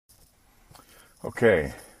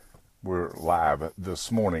Okay, we're live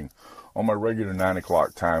this morning on my regular 9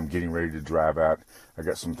 o'clock time, getting ready to drive out. I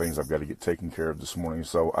got some things I've got to get taken care of this morning,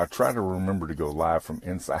 so I try to remember to go live from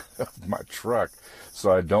inside of my truck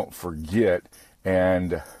so I don't forget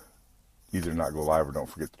and either not go live or don't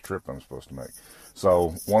forget the trip I'm supposed to make.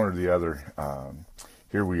 So one or the other,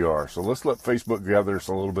 here we are. So let's let Facebook gather us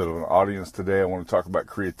a little bit of an audience today. I want to talk about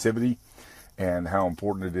creativity and how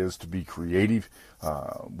important it is to be creative.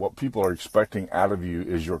 What people are expecting out of you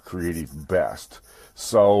is your creative best.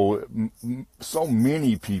 So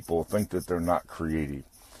many people think that they're not creative.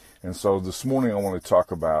 And so this morning I want to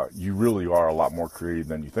talk about you really are a lot more creative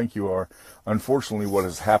than you think you are. Unfortunately, what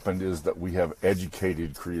has happened is that we have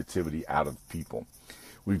educated creativity out of people.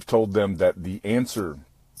 We've told them that the answer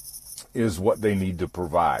is what they need to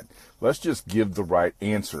provide. Let's just give the right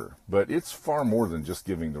answer. But it's far more than just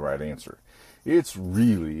giving the right answer. It's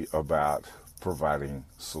really about providing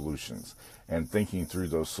solutions and thinking through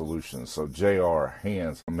those solutions. So JR,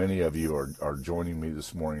 Hans, many of you are joining me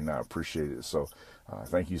this morning, and I appreciate it. So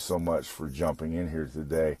thank you so much for jumping in here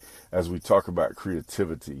today as we talk about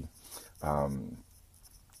creativity.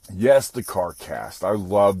 Yes, the CarCast. I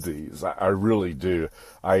love these. I really do.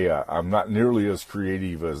 I'm not nearly as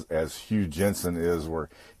creative as Hugh Jensen is, where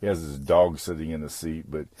he has his dog sitting in the seat,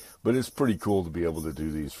 but it's pretty cool to be able to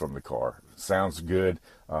do these from the car. Sounds good.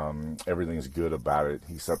 Everything's good about it,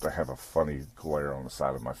 except I have a funny glare on the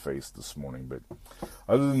side of my face this morning. But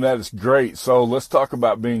other than that, it's great. So let's talk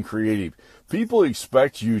about being creative. People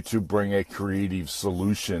expect you to bring a creative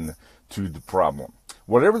solution to the problem.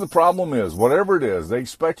 Whatever the problem is, whatever it is, they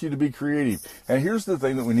expect you to be creative. And here's the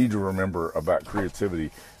thing that we need to remember about creativity,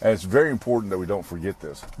 and it's very important that we don't forget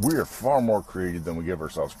this. We are far more creative than we give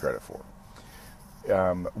ourselves credit for.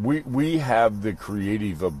 We have the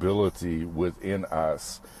creative ability within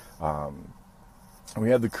us. We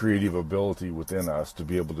have the creative ability within us to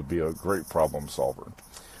be able to be a great problem solver.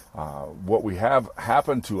 What we have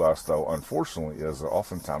happen to us, though, unfortunately, is that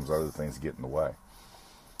oftentimes other things get in the way.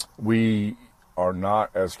 We are not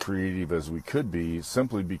as creative as we could be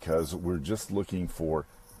simply because we're just looking for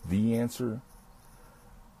the answer,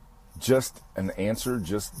 just an answer,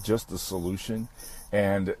 just a solution,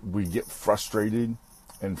 and we get frustrated,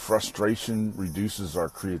 and frustration reduces our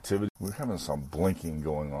creativity. We're having some blinking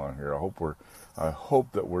going on here. I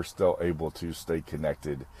hope that we're still able to stay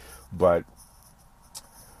connected, but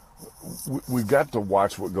we've got to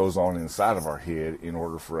watch what goes on inside of our head in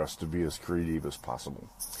order for us to be as creative as possible.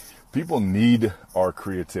 People need our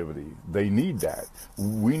creativity. They need that.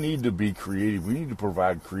 We need to be creative. We need to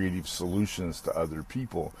provide creative solutions to other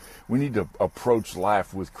people. We need to approach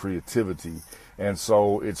life with creativity. And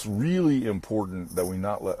so it's really important that we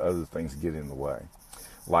not let other things get in the way.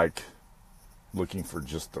 Like looking for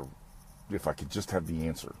if I could just have the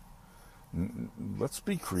answer. Let's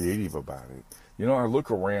be creative about it. You know, I look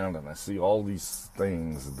around and I see all these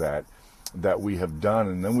things that we have done,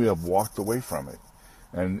 and then we have walked away from it.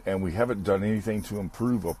 And we haven't done anything to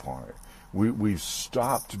improve upon it. We've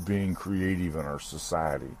stopped being creative in our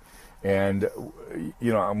society. And,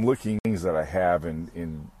 you know, I'm looking at things that I have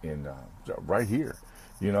in right here.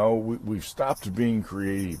 You know, we've stopped being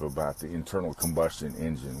creative about the internal combustion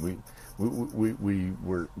engine.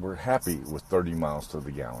 We're happy with 30 miles to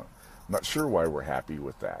the gallon. I'm not sure why we're happy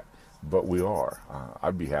with that, but we are.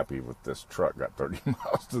 I'd be happy with this truck got 30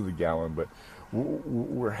 miles to the gallon, but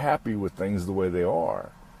we're happy with things the way they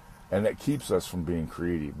are, and that keeps us from being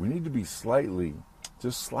creative. We need to be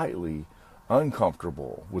just slightly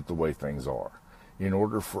uncomfortable with the way things are in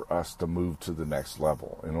order for us to move to the next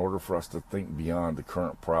level, in order for us to think beyond the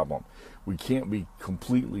current problem. We can't be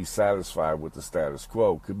completely satisfied with the status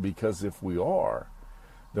quo, because if we are,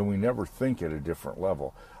 then we never think at a different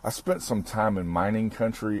level. I spent some time in mining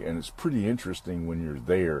country, and it's pretty interesting when you're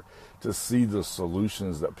there to see the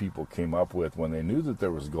solutions that people came up with when they knew that there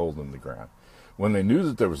was gold in the ground, when they knew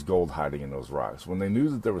that there was gold hiding in those rocks, when they knew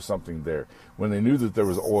that there was something there, when they knew that there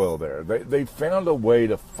was oil there. They found a way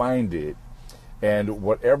to find it, and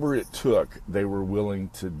whatever it took, they were willing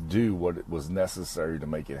to do what it was necessary to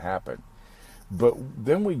make it happen. But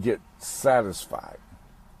then we get satisfied,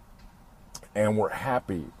 and we're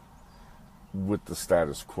happy with the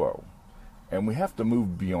status quo. And we have to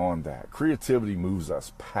move beyond that. Creativity moves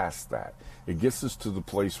us past that. It gets us to the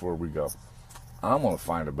place where we go, I'm going to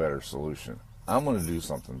find a better solution. I'm going to do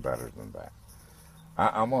something better than that.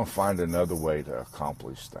 I'm going to find another way to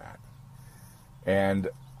accomplish that. And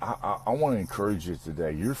I want to encourage you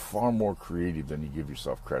today, you're far more creative than you give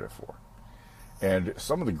yourself credit for. And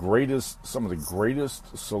some of the greatest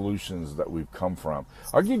solutions that we've come from,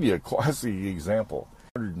 I'll give you a classic example.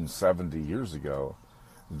 170 years ago,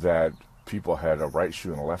 that people had a right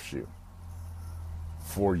shoe and a left shoe.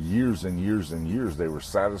 For years and years and years, they were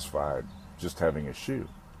satisfied just having a shoe.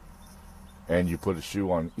 And you put a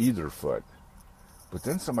shoe on either foot. But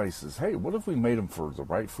then somebody says, hey, what if we made them for the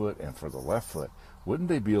right foot and for the left foot? Wouldn't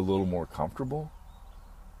they be a little more comfortable?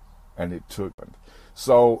 And it took.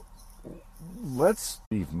 So let's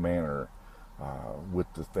leave manner with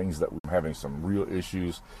the things that we're having some real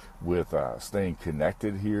issues with staying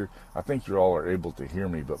connected here. I think you all are able to hear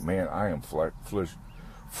me, but man, I am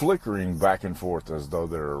flickering back and forth as though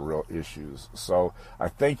there are real issues. So I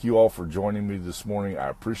thank you all for joining me this morning. I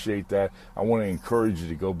appreciate that. I want to encourage you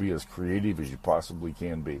to go be as creative as you possibly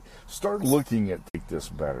can be. Start looking at make this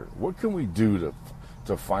better. What can we do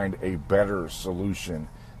to find a better solution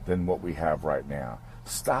than what we have right now?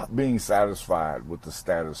 Stop being satisfied with the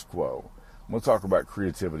status quo. I'm going to talk about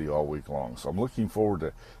creativity all week long. So I'm looking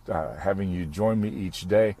forward to having you join me each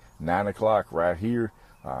day, 9 o'clock right here,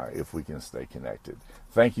 if we can stay connected.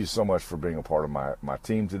 Thank you so much for being a part of my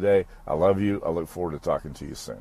team today. I love you. I look forward to talking to you soon.